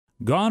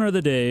Gone are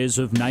the days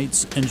of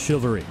knights and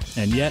chivalry,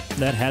 and yet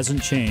that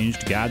hasn't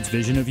changed God's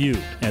vision of you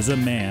as a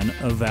man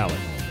of valor.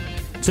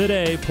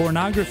 Today,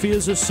 pornography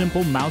is a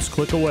simple mouse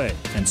click away,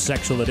 and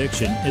sexual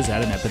addiction is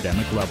at an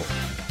epidemic level.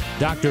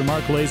 Dr.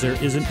 Mark Laser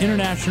is an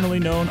internationally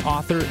known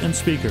author and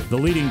speaker, the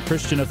leading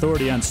Christian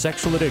authority on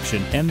sexual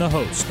addiction, and the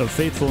host of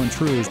Faithful and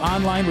True's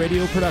online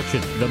radio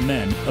production, the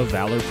Men of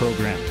Valor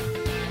program.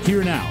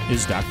 Here now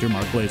is Dr.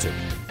 Mark Laser.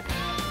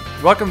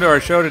 Welcome to our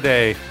show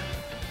today.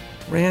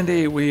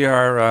 Randy, we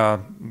are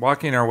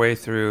walking our way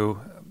through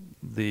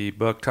the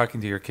book,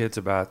 Talking to Your Kids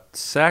About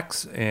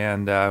Sex,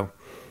 and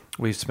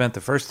we've spent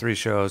the first three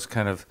shows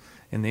kind of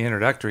in the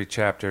introductory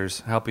chapters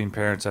helping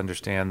parents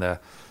understand the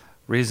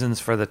reasons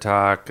for the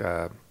talk,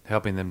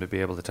 helping them to be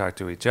able to talk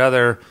to each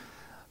other,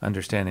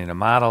 understanding a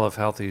model of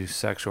healthy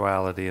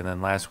sexuality, and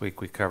then last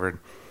week we covered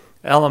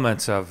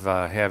elements of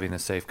having a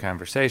safe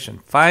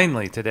conversation.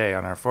 Finally, today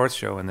on our fourth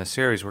show in this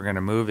series, we're going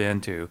to move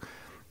into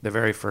the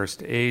very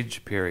first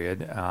age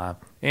period,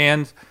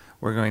 and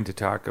we're going to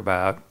talk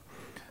about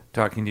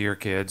talking to your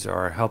kids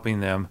or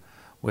helping them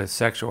with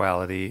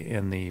sexuality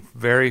in the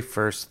very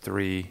first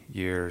 3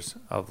 years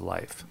of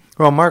life.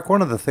 Well, Mark,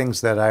 one of the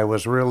things that I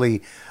was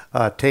really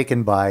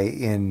taken by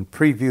in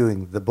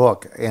previewing the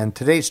book, and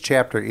today's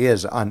chapter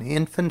is on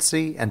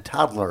infancy and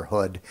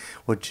toddlerhood,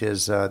 which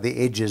is the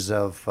ages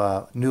of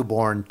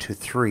newborn to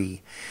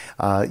 3.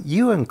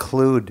 You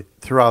include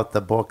throughout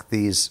the book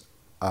these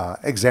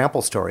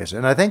example stories.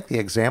 And I think the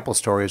example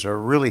stories are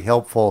really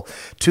helpful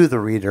to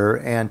the reader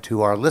and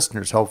to our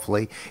listeners,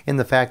 hopefully, in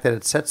the fact that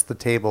it sets the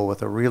table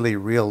with a really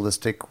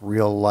realistic,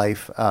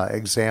 real-life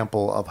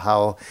example of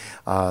how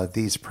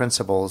these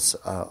principles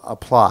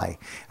apply.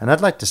 And I'd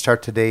like to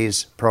start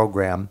today's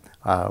program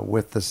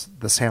with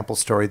the sample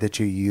story that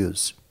you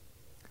use.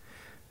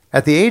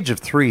 At the age of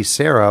 3,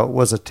 Sarah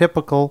was a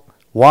typical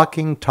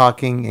walking,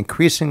 talking,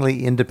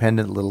 increasingly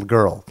independent little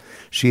girl.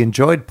 She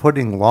enjoyed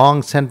putting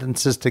long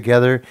sentences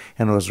together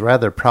and was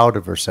rather proud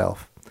of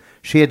herself.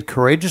 She had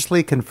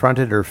courageously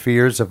confronted her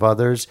fears of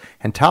others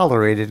and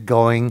tolerated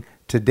going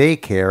to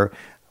daycare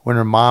when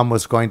her mom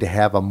was going to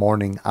have a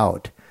morning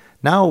out.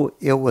 Now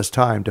it was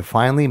time to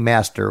finally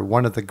master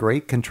one of the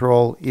great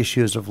control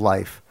issues of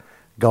life,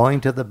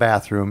 going to the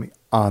bathroom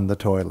on the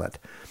toilet.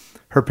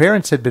 Her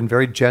parents had been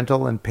very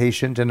gentle and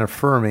patient and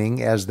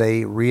affirming as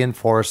they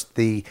reinforced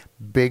the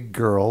big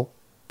girl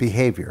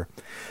behavior.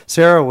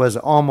 Sarah was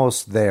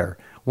almost there.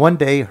 One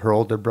day, her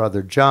older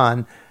brother,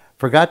 John,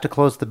 forgot to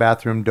close the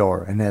bathroom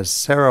door, and as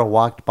Sarah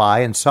walked by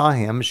and saw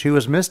him, she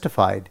was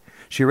mystified.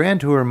 She ran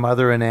to her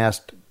mother and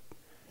asked,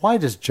 "Why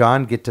does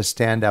John get to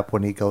stand up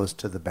when he goes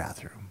to the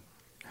bathroom?"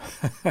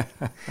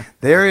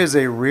 There is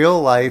a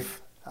real-life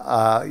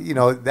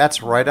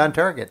that's right on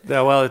target.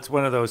 Yeah, well, it's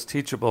one of those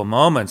teachable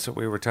moments that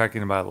we were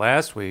talking about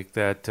last week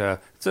that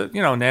it's a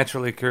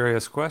naturally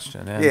curious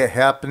question. And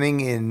happening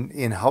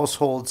in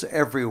households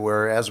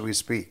everywhere as we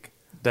speak.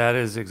 That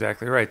is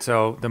exactly right.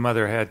 So the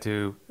mother had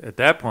to, at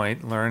that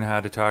point, learn how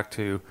to talk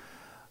to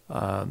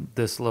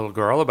this little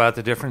girl about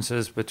the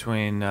differences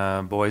between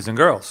boys and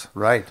girls.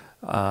 Right.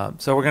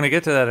 So we're going to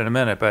get to that in a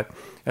minute. But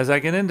as I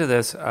get into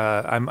this,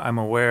 I'm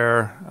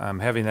aware, I'm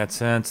having that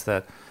sense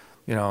that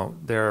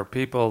there are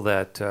people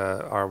that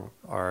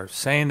are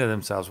saying to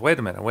themselves, wait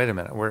a minute,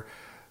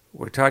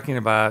 we're talking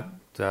about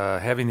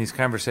having these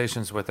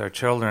conversations with our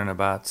children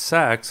about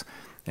sex,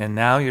 and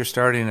now you're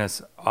starting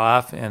us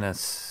off in a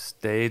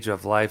stage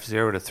of life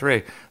 0 to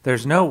 3.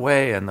 There's no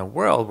way in the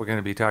world we're going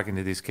to be talking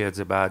to these kids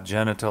about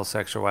genital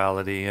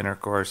sexuality,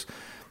 intercourse,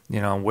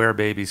 where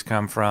babies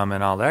come from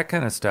and all that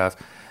kind of stuff.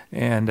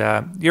 And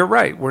you're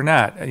right, we're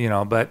not,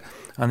 but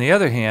on the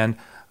other hand,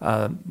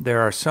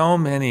 there are so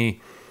many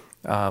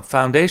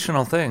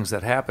foundational things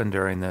that happen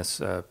during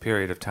this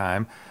period of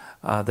time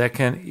that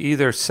can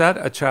either set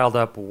a child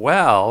up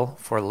well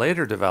for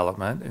later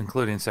development,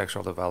 including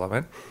sexual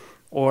development,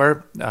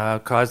 or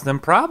cause them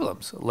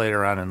problems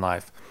later on in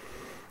life.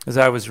 As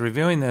I was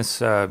reviewing this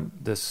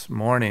this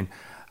morning,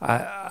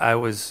 I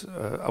was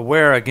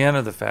aware again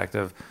of the fact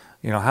of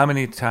how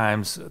many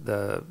times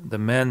the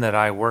men that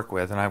I work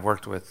with, and I've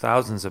worked with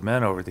thousands of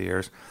men over the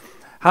years,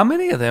 how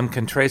many of them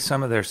can trace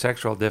some of their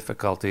sexual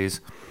difficulties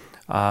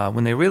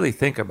when they really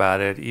think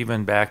about it,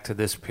 even back to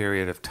this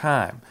period of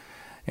time.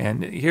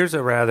 And here's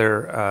a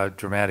rather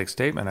dramatic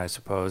statement, I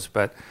suppose,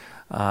 but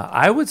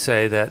I would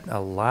say that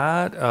a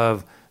lot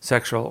of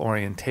sexual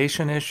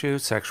orientation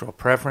issues, sexual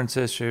preference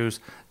issues,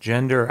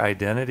 gender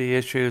identity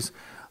issues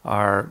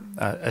are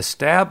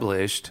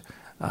established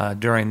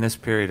during this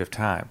period of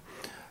time.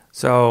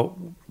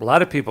 So a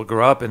lot of people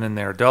grow up and in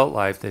their adult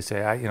life, they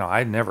say,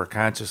 I never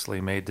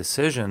consciously made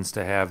decisions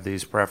to have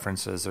these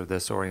preferences or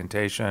this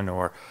orientation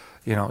or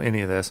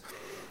any of this.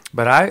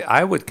 But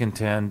I would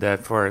contend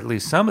that for at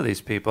least some of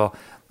these people,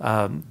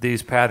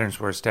 these patterns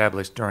were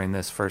established during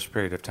this first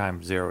period of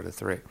time, 0 to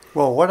 3.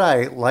 Well, what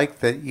I like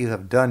that you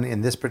have done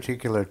in this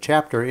particular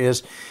chapter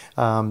is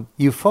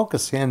you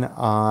focus in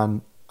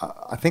on,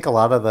 I think a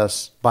lot of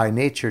us by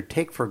nature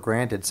take for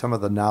granted some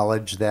of the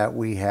knowledge that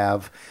we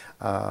have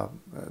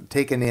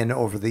taken in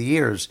over the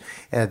years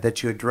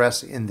that you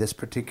address in this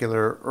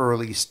particular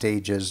early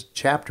stages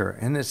chapter.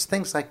 And it's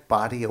things like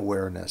body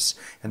awareness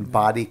and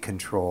body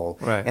control.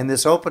 Right. And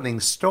this opening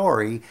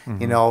story,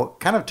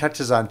 kind of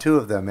touches on two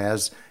of them.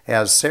 As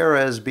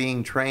Sarah is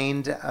being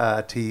trained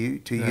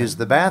to use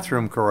the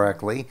bathroom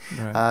correctly,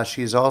 Right.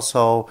 she's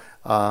also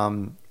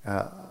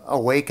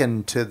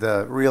awakened to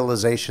the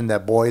realization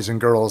that boys and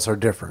girls are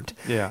different.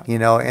 Yeah.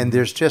 And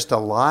there's just a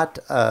lot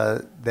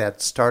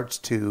that starts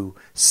to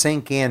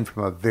sink in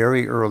from a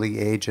very early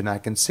age. And I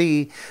can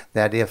see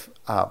that if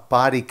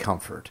body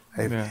comfort,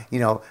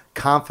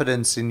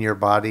 confidence in your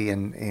body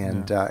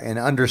and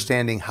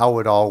understanding how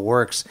it all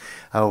works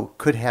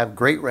could have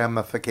great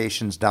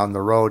ramifications down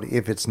the road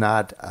if it's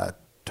not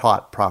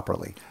taught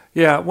properly.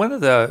 Yeah, one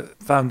of the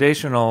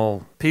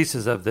foundational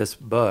pieces of this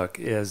book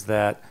is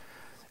that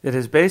it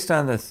is based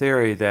on the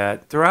theory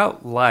that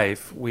throughout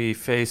life we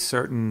face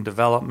certain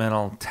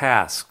developmental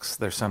tasks,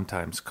 they're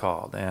sometimes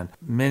called. And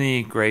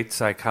many great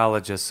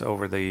psychologists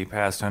over the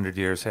past 100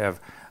 years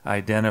have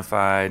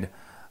identified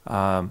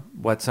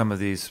what some of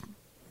these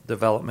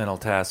developmental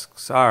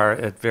tasks are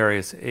at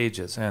various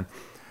ages. And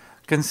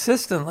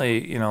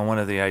consistently, one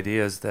of the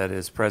ideas that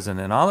is present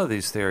in all of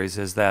these theories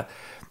is that,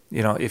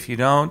 if you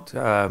don't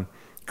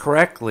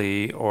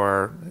correctly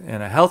or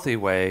in a healthy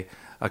way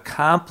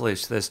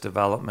accomplish this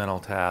developmental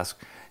task,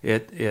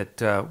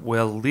 it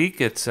will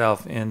leak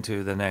itself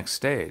into the next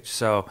stage.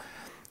 So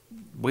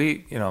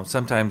we,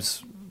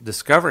 sometimes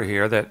discover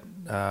here that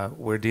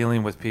we're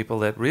dealing with people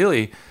that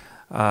really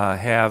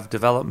have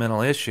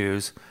developmental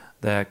issues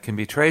that can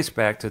be traced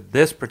back to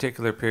this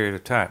particular period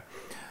of time.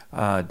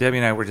 Debbie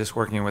and I were just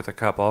working with a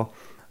couple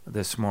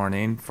this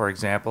morning, for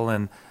example,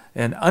 and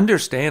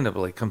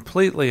understandably,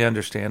 completely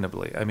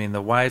understandably, I mean,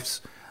 the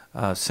wife's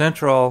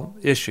central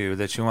issue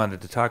that she wanted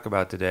to talk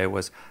about today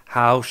was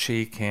how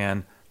she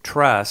can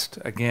trust,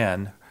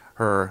 again,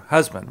 her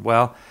husband.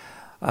 Well,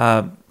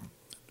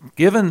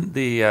 given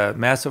the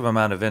massive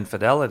amount of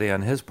infidelity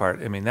on his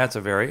part, I mean, that's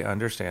a very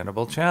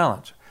understandable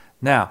challenge.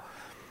 Now,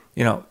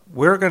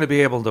 we're going to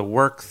be able to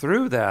work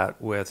through that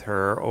with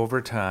her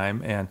over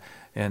time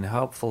and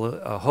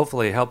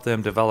hopefully help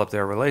them develop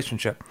their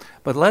relationship.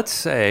 But let's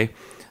say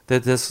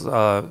that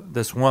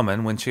this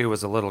woman, when she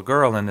was a little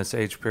girl in this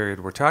age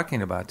period we're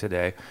talking about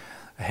today,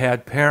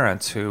 had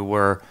parents who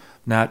were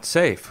not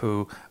safe,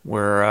 who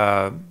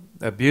were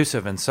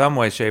abusive in some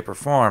way, shape, or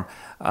form.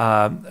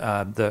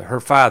 Her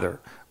father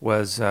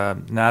was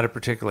not a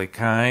particularly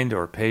kind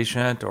or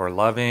patient or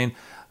loving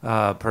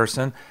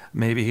person.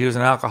 Maybe he was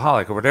an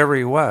alcoholic or whatever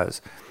he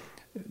was.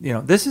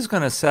 This is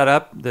going to set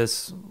up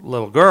this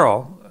little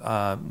girl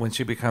when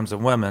she becomes a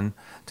woman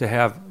to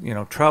have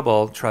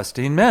trouble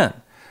trusting men.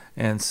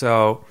 And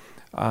so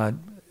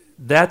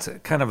that's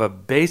kind of a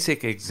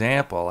basic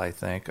example, I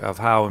think, of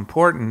how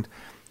important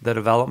the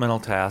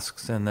developmental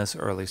tasks in this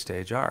early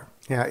stage are.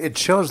 Yeah, it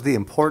shows the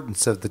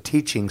importance of the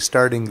teaching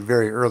starting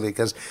very early,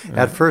 because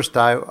at first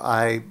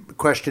I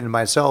questioned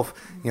myself,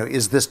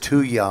 is this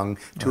too young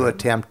to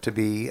attempt to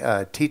be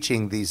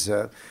teaching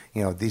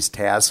these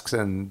tasks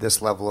and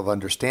this level of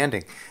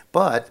understanding?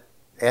 But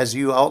as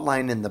you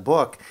outline in the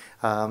book,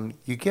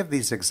 you give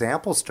these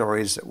example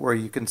stories where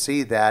you can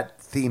see that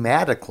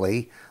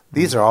thematically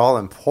these are all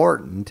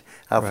important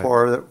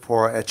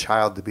for a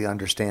child to be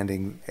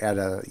understanding at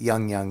a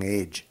young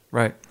age.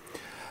 Right.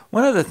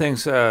 One of the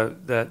things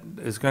that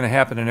is going to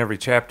happen in every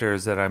chapter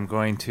is that I'm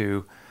going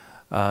to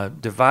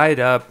divide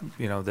up,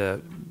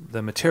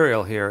 the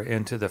material here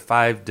into the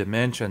 5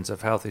 dimensions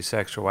of healthy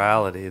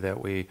sexuality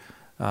that we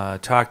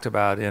talked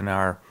about in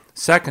our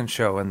second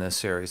show in this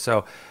series.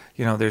 So,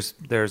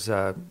 there's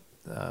a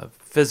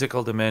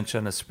physical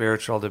dimension, a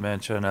spiritual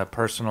dimension, a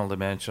personal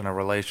dimension, a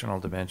relational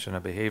dimension,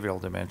 a behavioral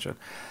dimension.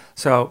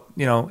 So,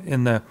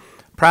 in the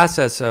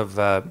process of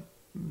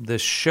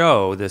this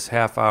show, this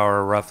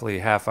roughly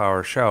half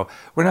hour show,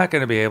 we're not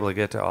going to be able to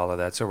get to all of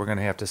that. So we're going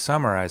to have to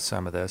summarize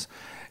some of this.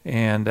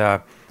 And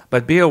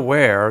but be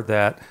aware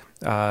that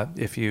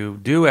if you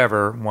do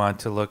ever want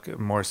to look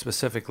more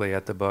specifically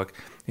at the book,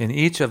 in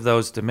each of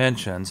those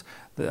dimensions,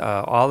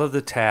 all of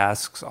the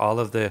tasks, all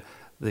of the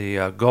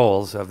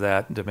goals of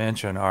that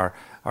dimension are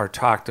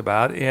talked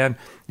about. And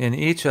in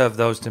each of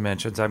those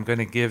dimensions, I'm going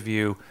to give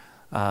you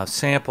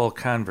sample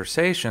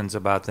conversations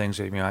about things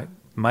that you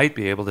might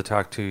be able to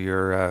talk to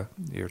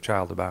your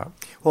child about.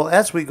 Well,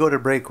 as we go to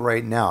break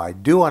right now, I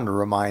do want to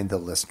remind the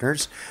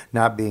listeners,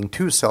 not being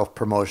too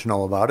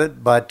self-promotional about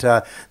it, but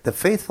the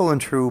Faithful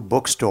and True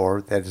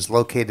bookstore that is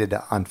located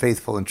on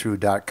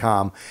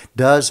faithfulandtrue.com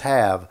does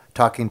have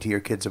Talking to Your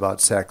Kids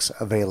About Sex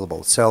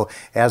available. So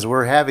as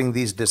we're having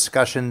these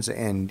discussions,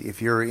 and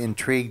if you're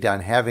intrigued on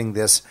having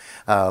this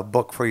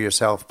book for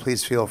yourself,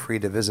 please feel free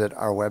to visit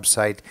our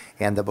website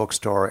and the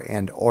bookstore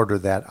and order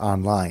that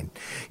online.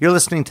 You're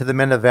listening to the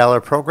Men of Valor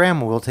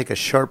program. We'll take a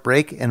short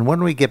break, and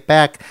when we get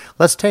back,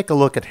 let's take a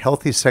look at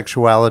healthy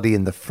sexuality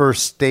in the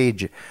first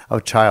stage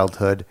of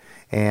childhood,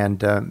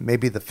 and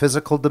maybe the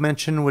physical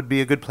dimension would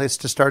be a good place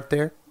to start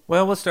there.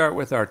 Well, we'll start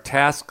with our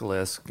task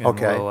list, and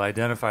Okay. we'll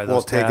identify those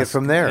We'll take it tasks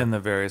from there. in the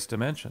various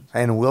dimensions.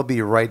 And we'll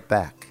be right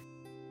back.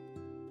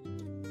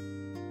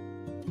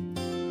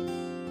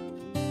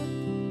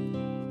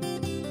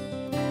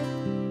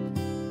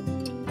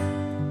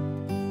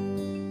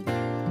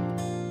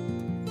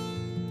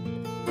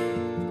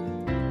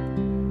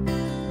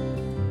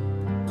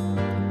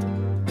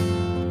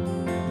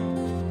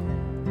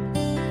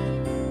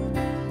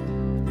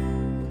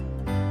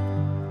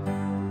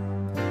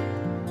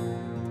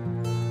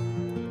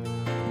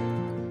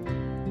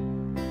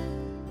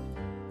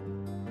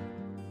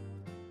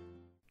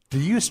 Do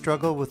you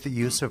struggle with the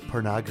use of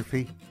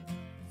pornography?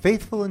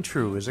 Faithful and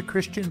True is a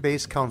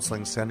Christian-based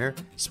counseling center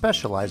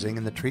specializing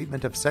in the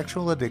treatment of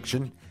sexual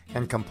addiction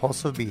and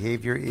compulsive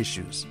behavior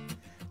issues.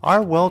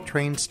 Our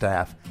well-trained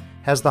staff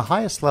has the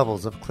highest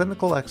levels of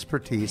clinical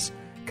expertise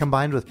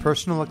combined with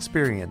personal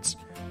experience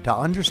to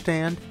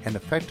understand and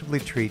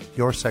effectively treat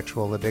your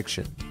sexual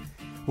addiction.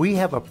 We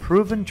have a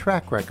proven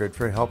track record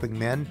for helping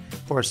men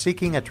who are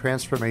seeking a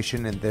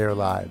transformation in their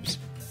lives.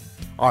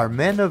 Our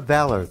Men of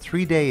Valor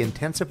 3-day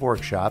intensive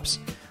workshops,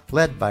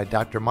 led by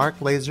Dr.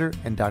 Mark Laser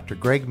and Dr.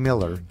 Greg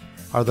Miller,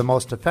 are the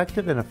most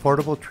effective and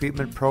affordable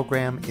treatment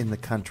program in the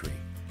country.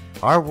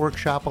 Our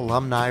workshop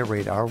alumni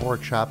rate our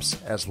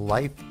workshops as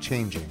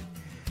life-changing.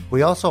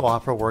 We also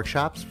offer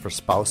workshops for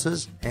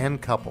spouses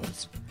and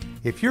couples.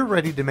 If you're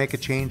ready to make a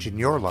change in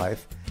your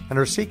life and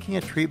are seeking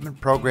a treatment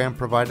program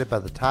provided by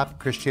the top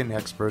Christian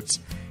experts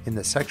in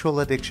the sexual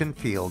addiction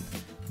field,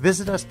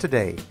 visit us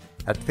today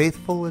at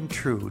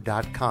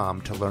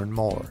faithfulandtrue.com to learn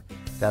more.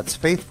 That's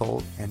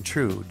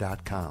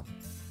faithfulandtrue.com.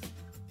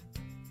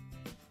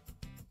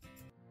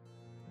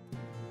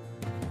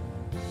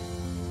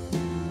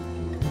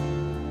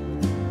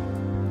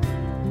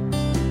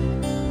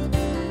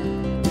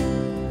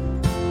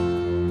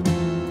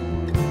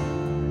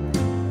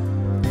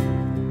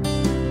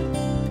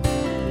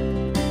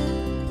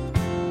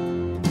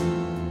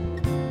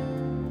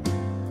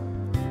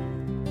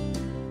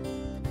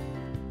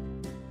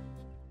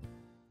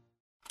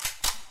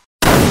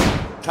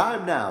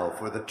 Time now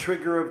for the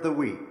Trigger of the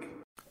Week.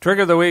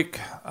 Trigger of the week.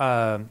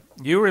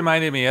 You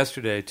reminded me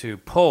yesterday to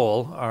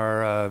poll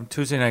our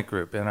Tuesday night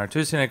group. And our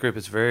Tuesday night group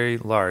is very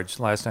large.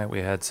 Last night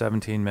we had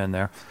 17 men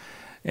there.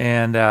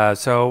 And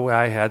so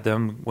I had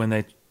them, when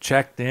they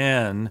checked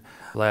in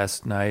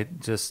last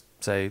night, just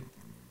say,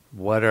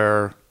 what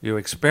are you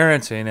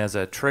experiencing as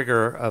a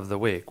trigger of the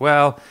week?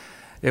 Well,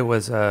 it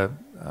was a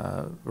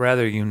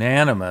rather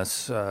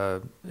unanimous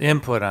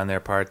input on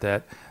their part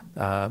that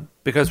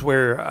because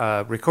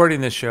we're recording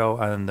this show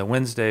on the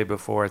Wednesday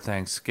before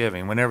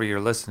Thanksgiving. Whenever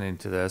you're listening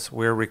to this,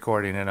 we're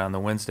recording it on the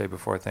Wednesday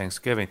before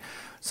Thanksgiving.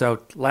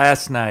 So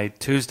last night,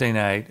 Tuesday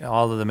night,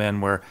 all of the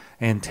men were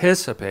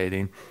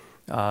anticipating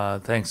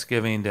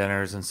Thanksgiving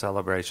dinners and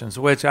celebrations,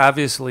 which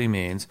obviously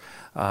means,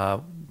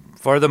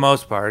 for the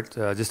most part,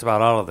 just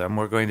about all of them,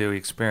 we're going to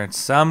experience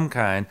some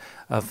kind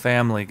of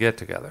family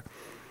get-together.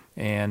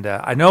 And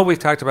I know we've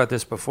talked about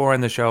this before in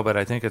the show, but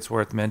I think it's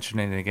worth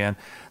mentioning again,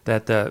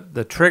 that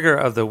the trigger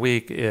of the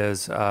week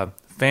is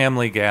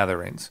family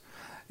gatherings.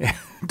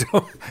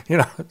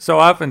 So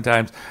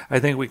oftentimes I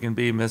think we can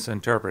be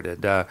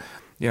misinterpreted.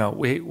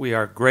 We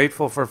are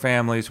grateful for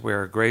families. We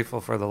are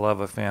grateful for the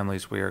love of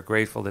families. We are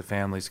grateful that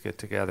families get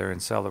together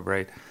and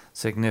celebrate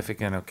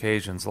significant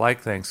occasions like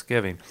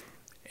Thanksgiving.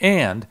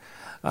 And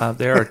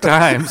there are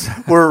times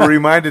we're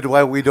reminded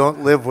why we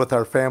don't live with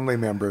our family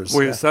members.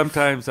 We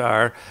sometimes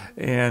are.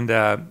 And,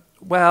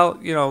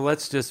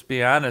 let's just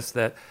be honest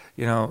that,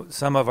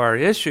 some of our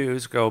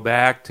issues go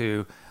back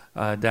to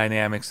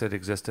dynamics that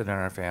existed in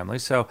our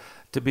families. So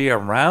to be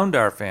around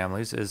our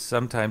families is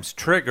sometimes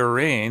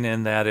triggering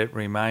in that it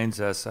reminds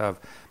us of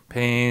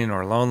pain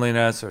or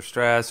loneliness or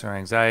stress or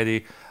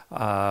anxiety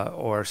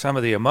or some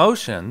of the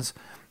emotions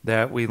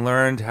that we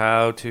learned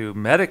how to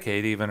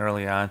medicate even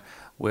early on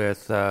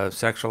with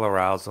sexual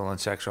arousal and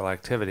sexual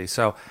activity.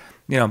 So,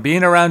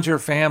 being around your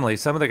family,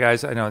 some of the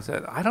guys I know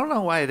said, I don't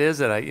know why it is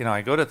that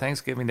I go to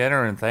Thanksgiving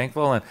dinner and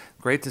thankful and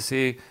great to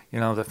see,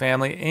 the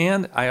family.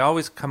 And I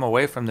always come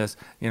away from this,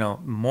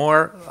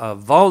 more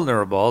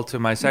vulnerable to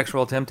my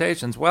sexual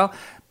temptations. Well,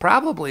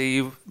 probably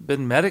you've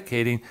been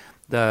medicating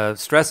the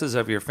stresses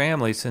of your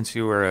family since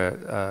you were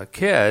a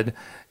kid,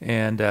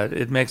 and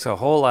it makes a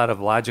whole lot of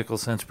logical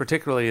sense,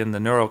 particularly in the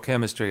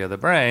neurochemistry of the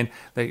brain,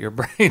 that your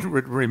brain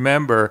would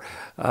remember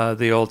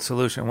the old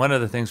solution. One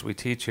of the things we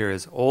teach here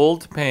is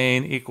old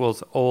pain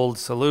equals old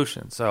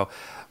solution. So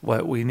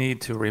what we need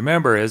to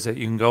remember is that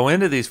you can go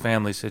into these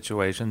family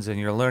situations and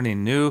you're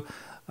learning new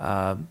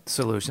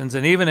solutions.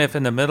 And even if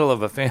in the middle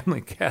of a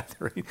family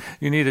gathering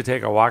you need to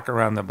take a walk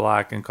around the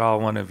block and call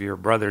one of your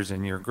brothers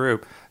in your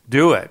group,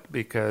 do it,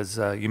 because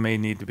you may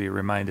need to be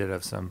reminded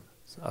of some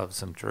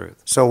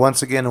truth. So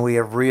once again, we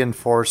have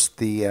reinforced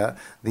the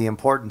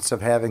importance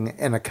of having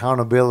an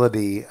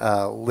accountability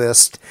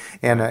list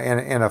and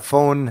a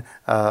phone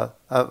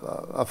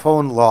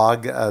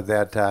log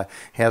that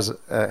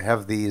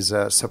have these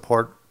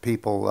support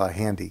people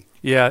handy.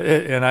 Yeah,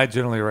 and I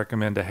generally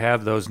recommend to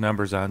have those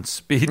numbers on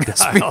speed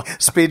dial.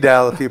 Speed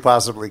dial if you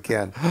possibly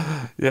can.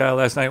 Yeah,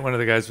 last night one of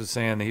the guys was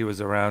saying he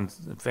was around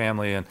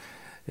family, and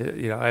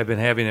I've been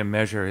having him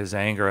measure his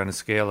anger on a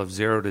scale of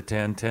 0 to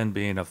 10, 10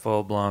 being a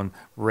full-blown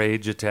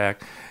rage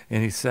attack.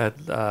 And he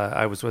said,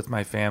 I was with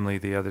my family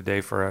the other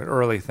day for an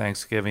early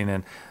Thanksgiving,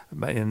 and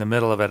in the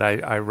middle of it,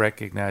 I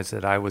recognized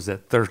that I was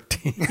at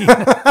 13.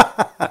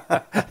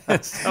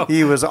 So,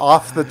 he was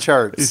off the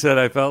charts. He said,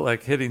 I felt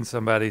like hitting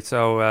somebody.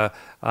 So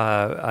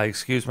I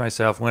excused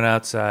myself, went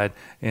outside,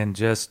 and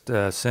just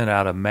sent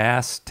out a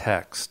mass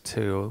text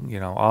to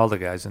all the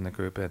guys in the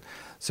group. And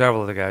several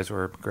of the guys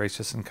were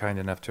gracious and kind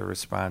enough to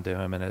respond to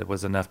him, and it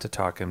was enough to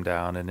talk him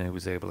down, and he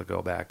was able to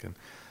go back and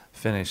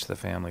finish the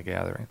family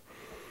gathering.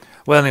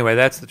 Well, anyway,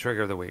 that's the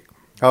trigger of the week.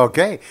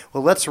 Okay.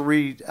 Well, let's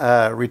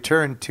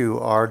return to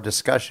our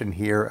discussion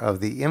here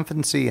of the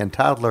infancy and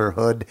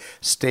toddlerhood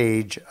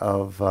stage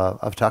of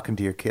talking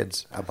to your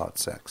kids about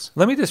sex.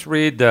 Let me just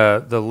read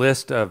the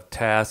list of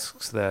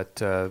tasks that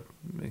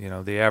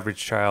the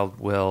average child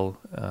will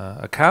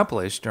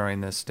accomplish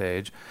during this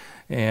stage,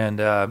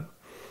 and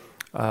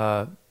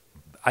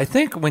I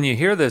think when you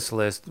hear this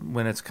list,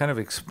 when it's kind of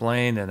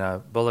explained in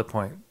a bullet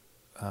point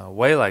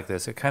way like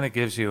this, it kind of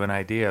gives you an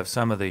idea of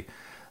some of the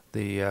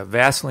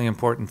vastly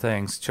important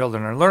things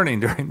children are learning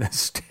during this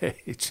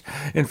stage.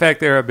 In fact,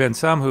 there have been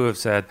some who have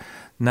said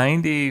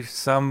 90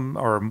 some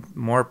or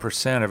more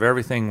percent of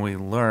everything we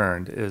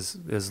learned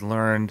is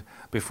learned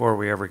before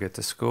we ever get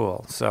to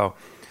school. So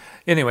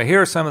anyway, here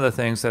are some of the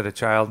things that a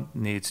child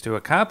needs to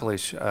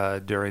accomplish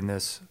during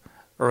this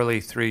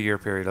early 3-year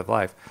period of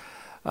life.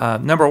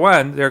 Number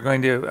one, they're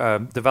going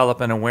to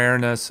develop an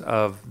awareness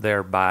of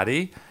their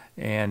body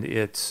and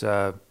its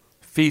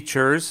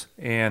features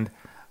and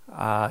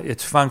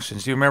its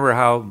functions. You remember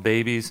how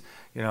babies,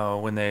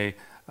 when they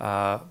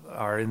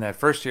are in that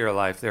first year of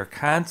life, they're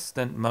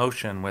constant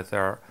motion with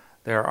their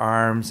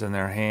arms and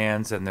their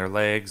hands and their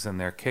legs, and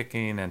they're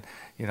kicking, and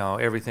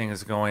everything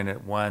is going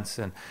at once.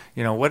 And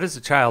what is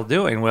the child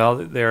doing? Well,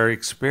 they're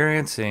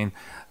experiencing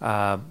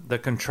the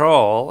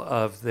control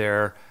of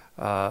their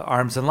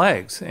arms and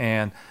legs,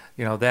 and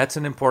that's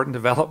an important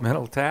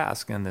developmental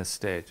task in this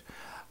stage.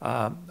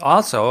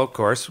 Also, of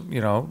course,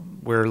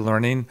 we're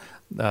learning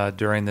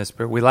during this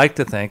period. We like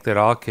to think that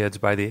all kids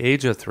by the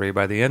age of 3,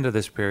 by the end of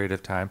this period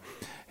of time,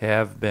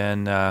 have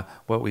been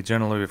what we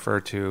generally refer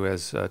to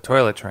as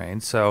toilet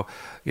trained. So,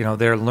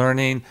 they're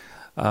learning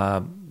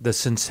the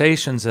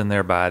sensations in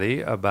their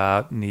body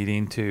about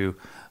needing to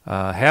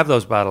have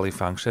those bodily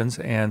functions,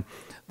 and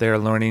they're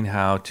learning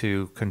how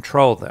to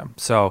control them.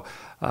 So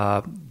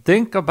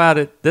think about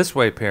it this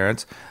way,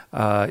 parents.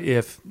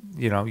 If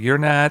you're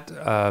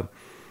not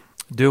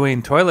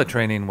doing toilet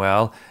training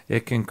well,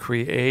 it can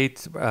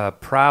create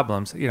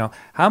problems.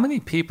 How many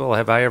people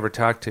have I ever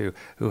talked to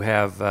who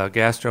have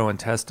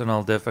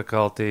gastrointestinal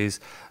difficulties,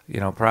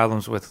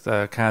 problems with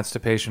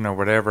constipation or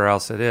whatever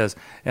else it is?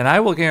 And I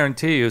will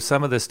guarantee you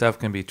some of this stuff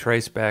can be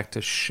traced back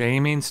to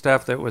shaming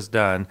stuff that was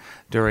done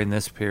during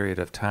this period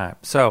of time.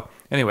 So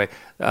anyway,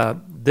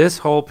 this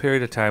whole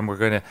period of time we're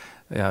going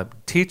to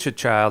teach a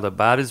child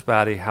about his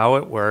body, how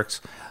it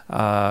works,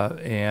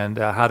 and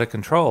how to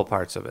control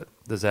parts of it.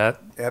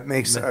 That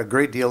makes a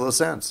great deal of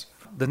sense.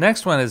 The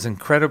next one is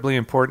incredibly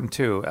important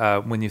too.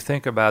 When you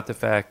think about the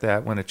fact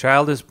that when a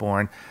child is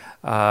born,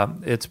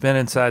 it's been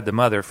inside the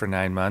mother for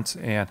 9 months,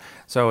 and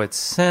so its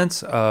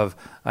sense of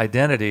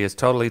identity is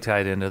totally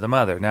tied into the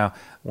mother. Now,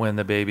 when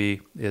the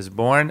baby is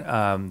born,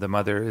 the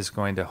mother is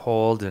going to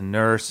hold and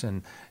nurse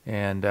and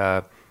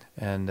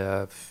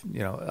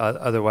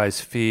otherwise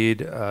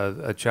feed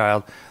a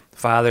child. The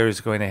father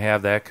is going to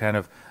have that kind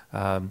of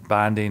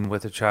bonding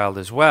with the child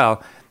as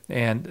well.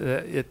 And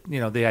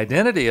the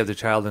identity of the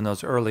child in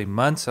those early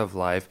months of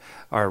life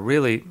are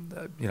really,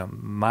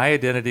 my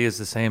identity is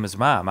the same as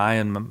mom. I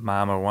and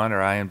mom are one,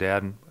 or I and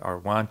dad are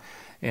one.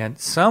 And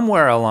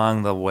somewhere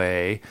along the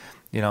way,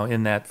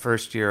 in that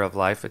first year of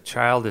life, a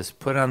child is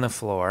put on the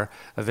floor.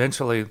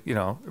 Eventually,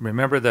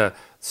 remember the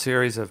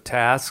series of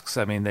tasks?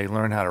 I mean, they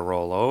learn how to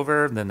roll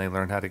over, then they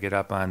learn how to get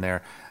up on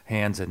their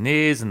hands and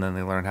knees, and then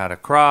they learn how to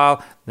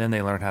crawl, then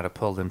they learn how to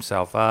pull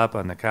themselves up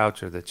on the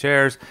couch or the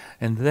chairs,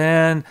 and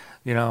then,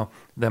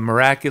 the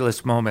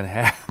miraculous moment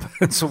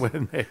happens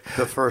when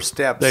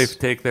they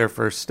take their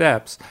first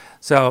steps.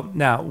 So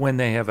now, when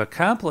they have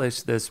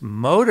accomplished this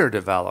motor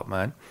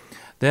development,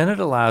 then it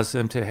allows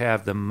them to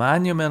have the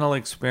monumental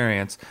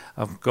experience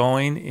of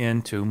motoring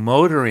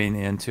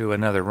into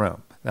another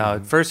room. Now,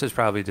 at first, it's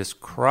probably just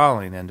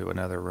crawling into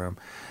another room,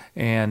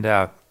 and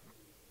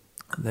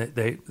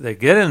they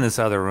get in this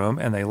other room,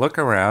 and they look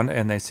around,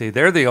 and they see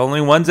they're the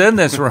only ones in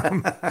this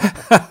room.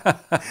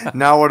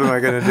 Now what am I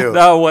going to do?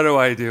 Now what do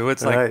I do?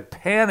 It's like right.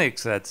 Panic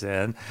sets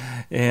in,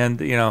 and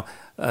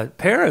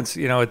parents,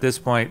 at this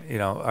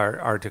point,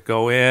 are to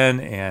go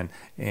in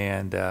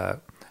and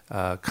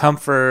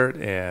comfort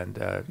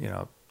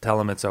and tell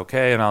them it's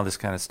okay and all this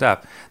kind of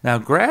stuff. Now,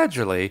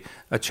 gradually,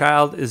 a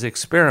child is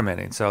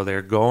experimenting, so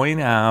they're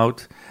going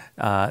out.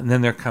 And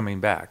then they're coming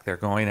back. They're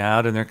going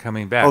out and they're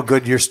coming back. Oh,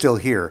 good, you're still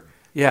here.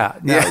 Yeah,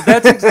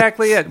 that's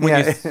exactly it. When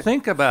Yeah. you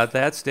think about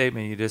that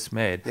statement you just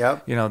made,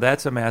 Yep.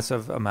 that's a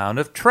massive amount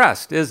of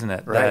trust, isn't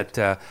it? Right.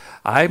 That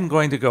I'm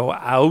going to go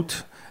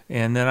out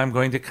and then I'm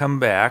going to come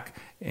back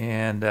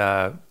and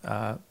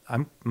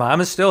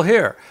Mom is still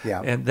here.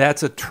 Yeah. And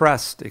that's a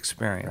trust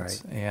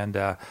experience. Right.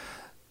 And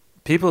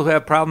people who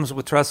have problems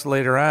with trust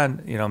later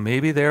on,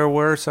 maybe there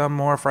were some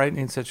more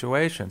frightening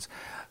situations.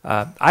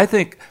 I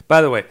think,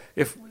 by the way,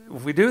 if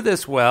we do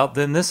this well,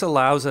 then this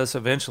allows us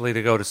eventually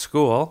to go to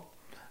school,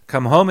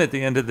 come home at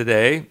the end of the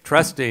day,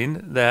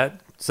 trusting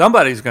that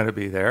somebody's going to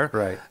be there.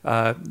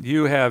 Right.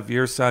 You have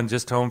your son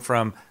just home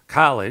from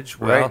college.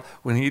 Well, Right.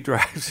 when he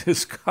drives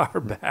his car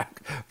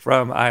back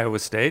from Iowa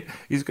State,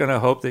 he's going to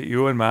hope that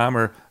you and Mom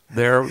are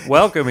there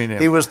welcoming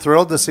him. He was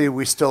thrilled to see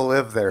we still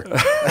live there.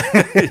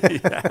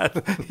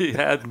 he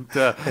hadn't.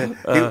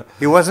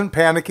 He wasn't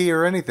panicky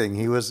or anything.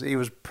 He was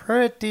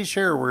pretty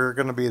sure we were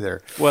going to be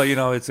there. Well,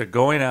 it's a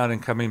going out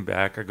and coming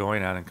back, or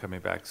going out and coming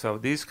back. So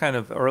these kind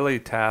of early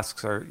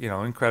tasks are,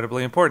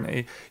 incredibly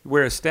important.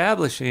 We're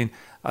establishing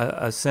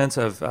a sense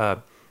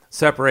of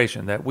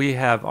separation, that we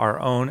have our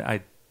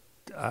own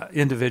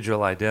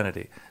individual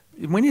identity.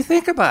 When you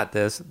think about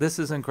this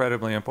is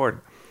incredibly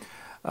important.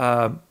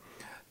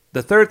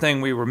 The third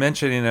thing we were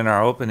mentioning in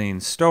our opening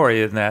story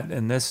is that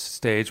in this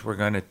stage we're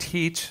going to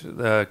teach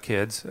the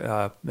kids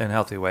in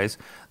healthy ways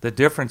the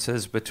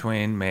differences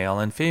between male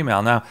and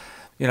female. Now,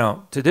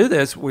 to do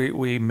this,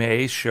 we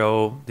may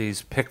show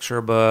these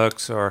picture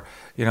books or,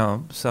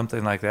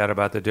 something like that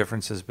about the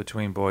differences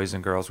between boys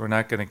and girls. We're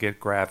not going to get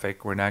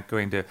graphic. We're not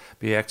going to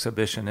be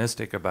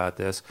exhibitionistic about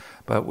this,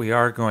 but we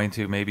are going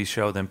to maybe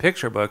show them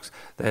picture books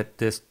that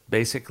this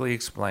basically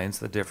explains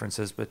the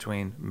differences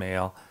between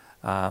male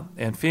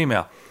and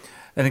female.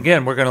 And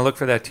again, we're going to look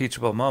for that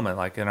teachable moment,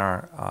 like in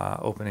our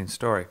opening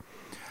story.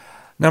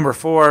 Number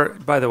 4,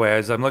 by the way,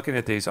 as I'm looking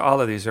at these, all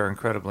of these are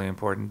incredibly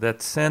important.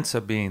 That sense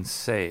of being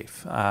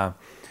safe,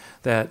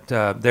 that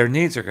their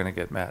needs are going to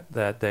get met,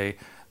 that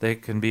they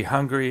can be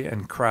hungry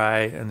and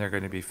cry and they're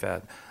going to be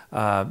fed.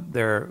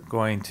 They're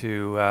going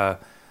to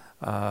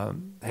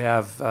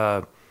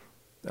have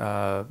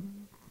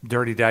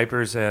dirty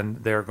diapers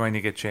and they're going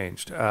to get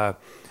changed.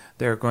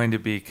 They're going to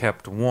be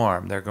kept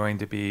warm. They're going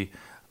to be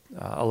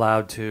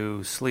allowed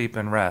to sleep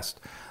and rest.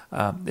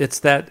 It's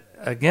that,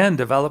 again,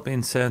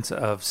 developing sense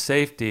of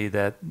safety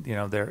that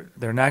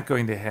they're not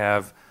going to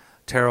have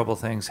terrible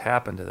things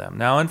happen to them.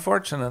 Now,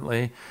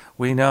 unfortunately,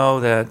 we know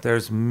that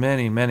there's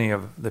many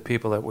of the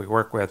people that we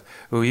work with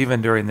who,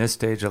 even during this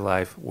stage of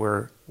life,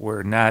 were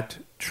not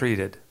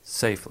treated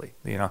safely.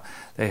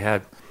 They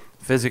had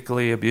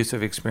physically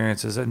abusive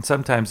experiences and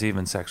sometimes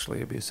even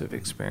sexually abusive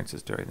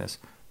experiences during this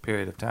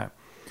period of time.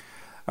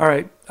 All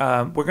right,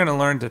 we're going to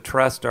learn to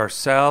trust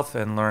ourselves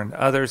and learn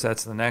others.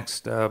 That's the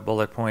next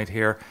bullet point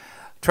here.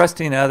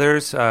 Trusting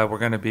others, we're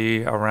going to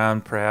be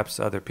around perhaps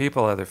other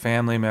people, other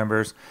family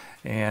members,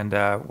 and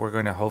we're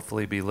going to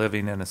hopefully be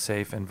living in a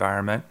safe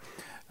environment.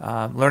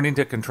 Learning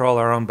to control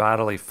our own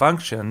bodily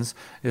functions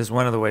is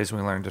one of the ways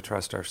we learn to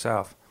trust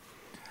ourselves.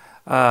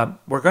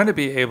 We're going to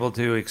be able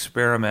to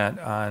experiment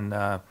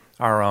on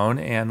our own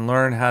and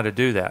learn how to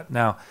do that.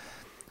 Now,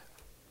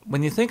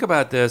 when you think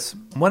about this,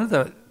 one of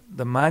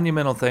the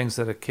monumental things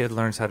that a kid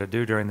learns how to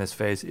do during this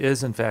phase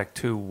is, in fact,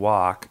 to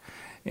walk.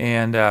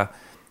 And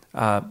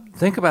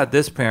think about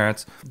this,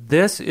 parents.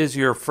 This is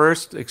your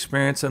first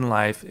experience in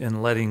life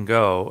in letting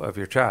go of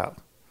your child.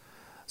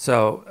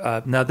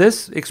 So now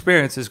this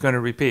experience is going to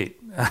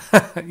repeat,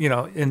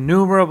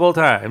 innumerable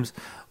times,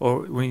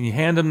 or when you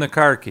hand them the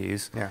car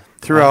keys. Yeah.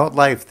 Throughout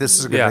life, this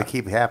is going to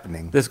keep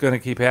happening. This is going to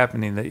keep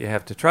happening, that you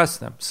have to trust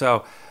them.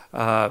 So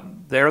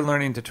they're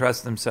learning to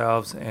trust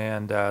themselves,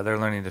 and they're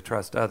learning to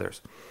trust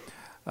others.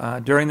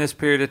 During this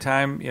period of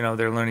time,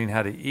 they're learning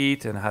how to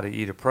eat and how to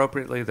eat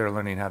appropriately. They're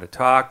learning how to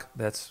talk.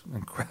 That's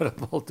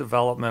incredible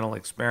developmental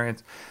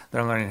experience.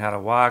 They're learning how to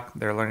walk.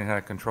 They're learning how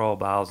to control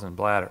bowels and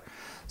bladder.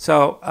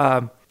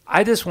 So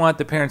I just want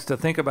the parents to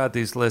think about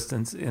these lists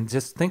and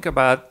just think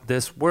about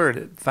this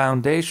word,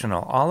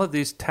 foundational. All of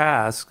these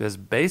tasks, as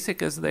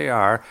basic as they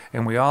are,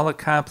 and we all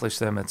accomplish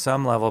them at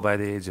some level by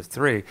the age of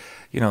 3,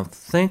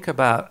 think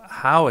about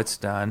how it's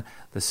done,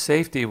 the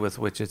safety with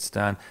which it's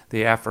done,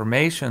 the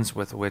affirmations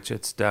with which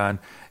it's done,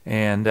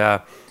 and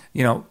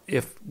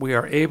if we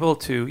are able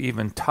to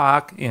even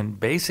talk in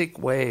basic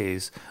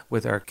ways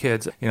with our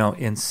kids,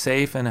 in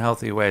safe and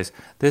healthy ways,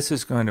 this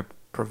is going to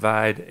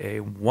provide a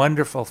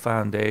wonderful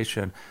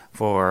foundation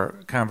for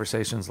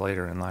conversations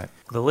later in life.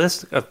 The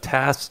list of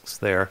tasks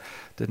there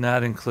did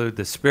not include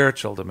the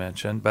spiritual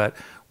dimension, but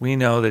we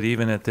know that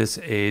even at this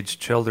age,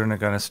 children are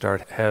going to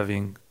start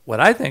having what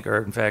I think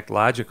are, in fact,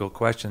 logical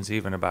questions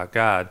even about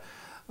God.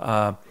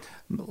 A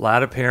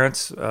lot of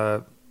parents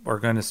are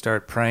going to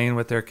start praying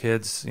with their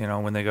kids,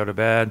 when they go to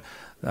bed.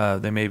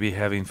 They may be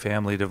having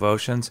family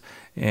devotions.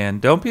 And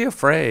don't be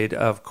afraid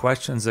of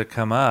questions that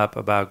come up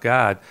about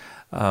God.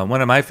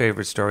 One of my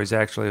favorite stories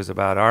actually is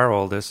about our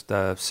oldest,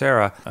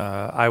 Sarah.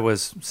 I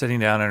was sitting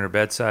down at her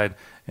bedside,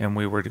 and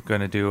we were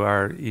going to do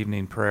our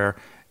evening prayer,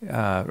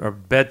 or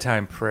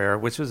bedtime prayer,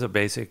 which was a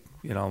basic,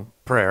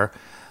 prayer.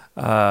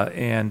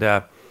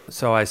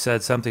 So I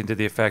said something to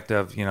the effect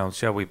of,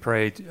 shall we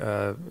pray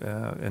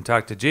and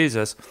talk to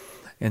Jesus?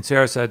 And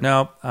Sarah said,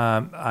 no,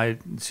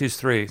 she's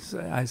 3.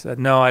 I said,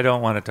 no, I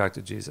don't want to talk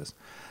to Jesus.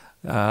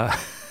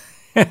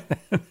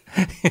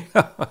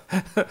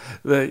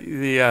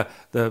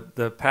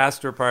 The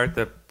pastor part,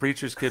 the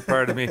preacher's kid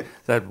part of me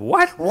said,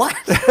 what? What?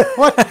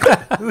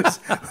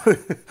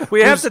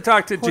 We have to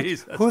talk to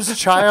Jesus. Whose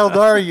child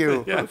are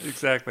you? Yeah,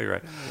 exactly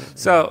right.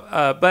 So,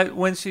 but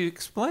when she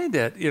explained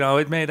it,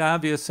 it made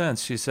obvious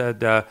sense. She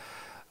said, I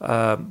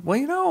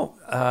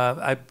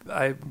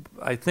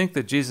think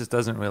that Jesus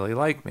doesn't really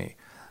like me.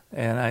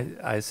 And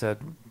I said,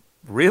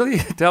 really?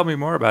 Tell me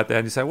more about that.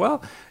 And he said,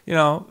 well,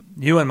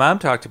 you and Mom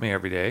talk to me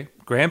every day.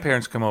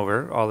 Grandparents come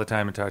over all the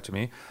time and talk to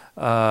me.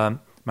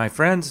 My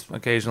friends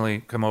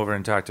occasionally come over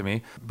and talk to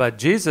me. But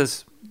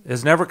Jesus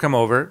has never come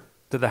over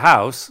to the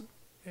house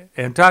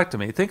and talked to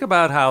me. Think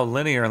about how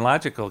linear and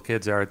logical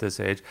kids are at this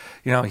age.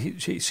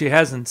 She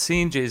hasn't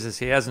seen Jesus.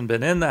 He hasn't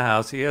been in the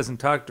house. He hasn't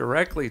talked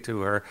directly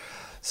to her.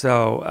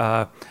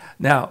 So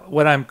now,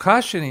 what I'm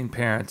cautioning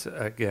parents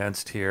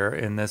against here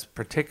in this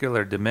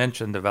particular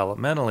dimension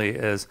developmentally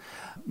is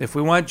if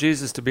we want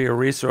Jesus to be a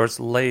resource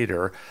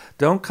later,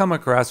 don't come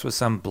across with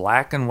some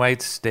black and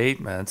white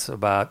statements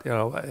about,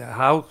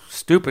 how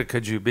stupid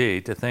could you be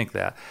to think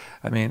that.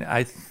 I mean,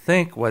 I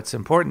think what's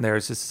important there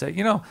is just to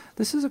say,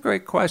 this is a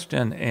great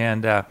question,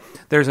 and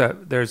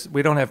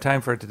we don't have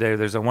time for it today.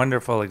 There's a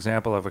wonderful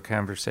example of a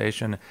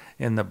conversation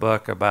in the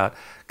book about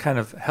kind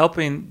of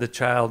helping the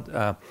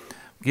child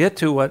get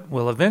to what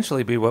will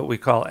eventually be what we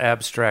call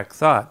abstract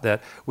thought,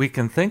 that we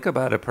can think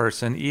about a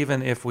person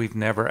even if we've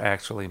never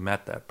actually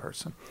met that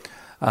person,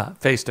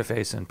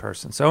 face-to-face in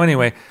person. So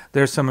anyway,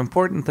 there's some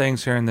important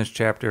things here in this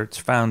chapter. It's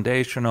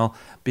foundational.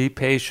 Be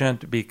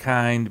patient, be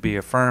kind, be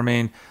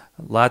affirming,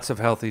 lots of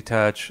healthy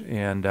touch,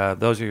 and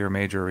those are your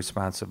major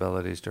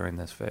responsibilities during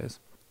this phase.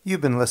 You've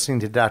been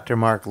listening to Dr.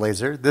 Mark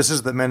Laser. This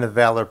is the Men of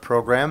Valor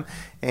program,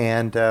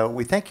 and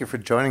we thank you for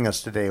joining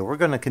us today. We're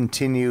going to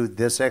continue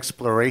this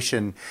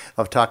exploration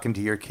of talking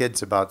to your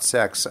kids about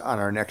sex on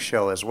our next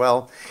show as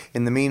well.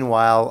 In the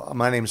meanwhile,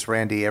 my name's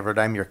Randy Everett.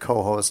 I'm your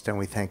co-host, and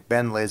we thank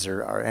Ben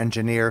Laser, our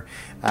engineer.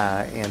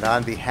 And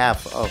on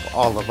behalf of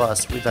all of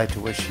us, we'd like to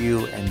wish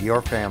you and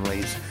your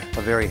families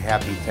a very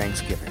happy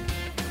Thanksgiving.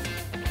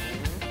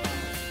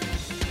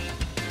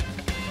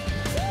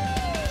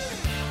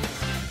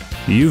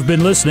 You've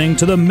been listening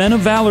to the Men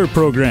of Valor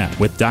program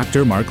with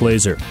Dr. Mark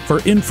Laser. For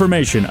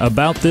information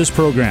about this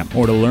program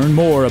or to learn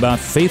more about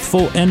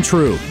Faithful and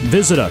True,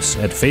 visit us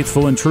at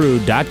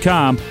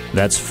faithfulandtrue.com.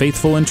 That's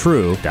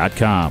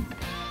faithfulandtrue.com.